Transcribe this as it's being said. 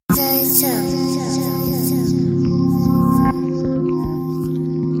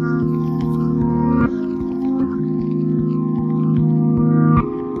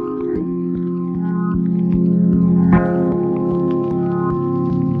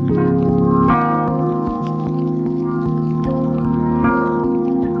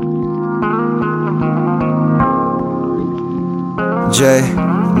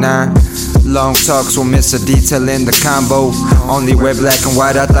J9. Long talks will miss a detail in the combo. Only wear black and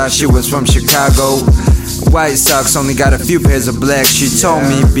white, I thought she was from Chicago. White socks, only got a few pairs of black. She told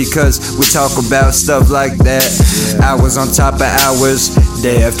me because we talk about stuff like that. Hours on top of hours,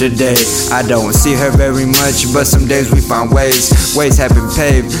 day after day. I don't see her very much, but some days we find ways have been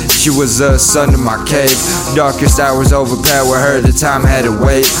paved. She was a son in my cave. Darkest hours overpower her, the time had to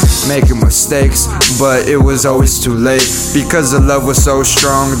wait. Making mistakes, but it was always too late. Because the love was so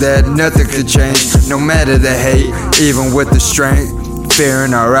strong that nothing could change. No matter the hate, even with the strength. Fear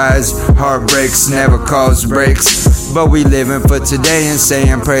in our eyes, heartbreaks never cause breaks. But we living for today and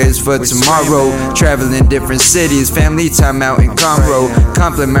saying prayers for tomorrow. Traveling different cities, family time out in Conroe.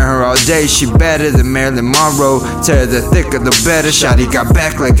 Compliment her all day, she better than Marilyn Monroe. Tell her the thicker the better, shawty got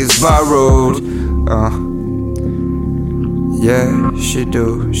back like it's borrowed. Yeah, she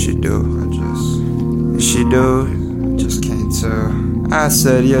do, I just can't tell. I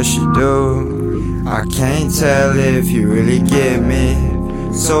said yeah, she do. I can't tell if you really get me.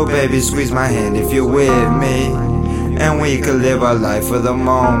 So baby, squeeze my hand if you're with me, and we could live our life for the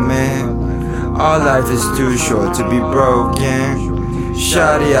moment. Our life is too short to be broken.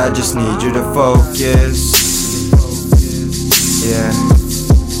 Shawty, I just need you to focus. Yeah,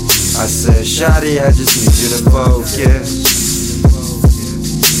 I said shawty, I just need you to focus.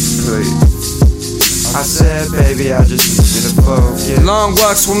 Please. I said, baby, I just need you to focus. Long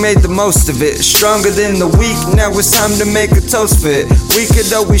walks, we made the most of it. Stronger than the weak, now it's time to make a toast for it. We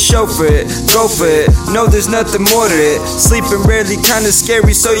could always show for it, go for it. No, there's nothing more to it. Sleeping rarely, kinda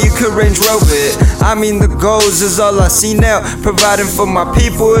scary, so you could Range Rover it. I mean, the goals is all I see now. Providing for my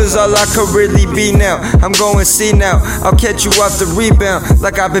people is all I could really be now. I'm going see now, I'll catch you off the rebound.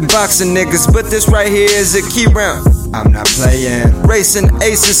 Like I've been boxing niggas, but this right here is a key round. I'm not playing. Racing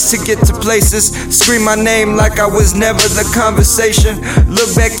aces to get to places. Scream my name like I was never the conversation.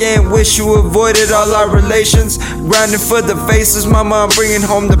 Look back and wish you avoided all our relations. Grinding for the faces, my mom bringing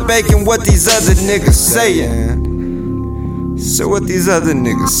home the bacon. What these other niggas saying? So what these other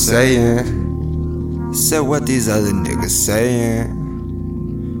niggas saying? So what these other niggas saying?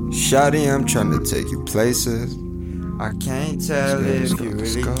 Shawty, I'm trying to take you places. I can't tell if you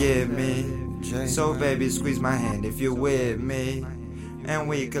really get me. So baby, squeeze my hand if you're with me, and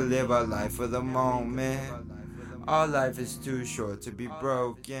we could live our life for the moment. Our life is too short to be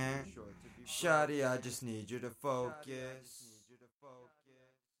broken. Shawty, I just need you to focus.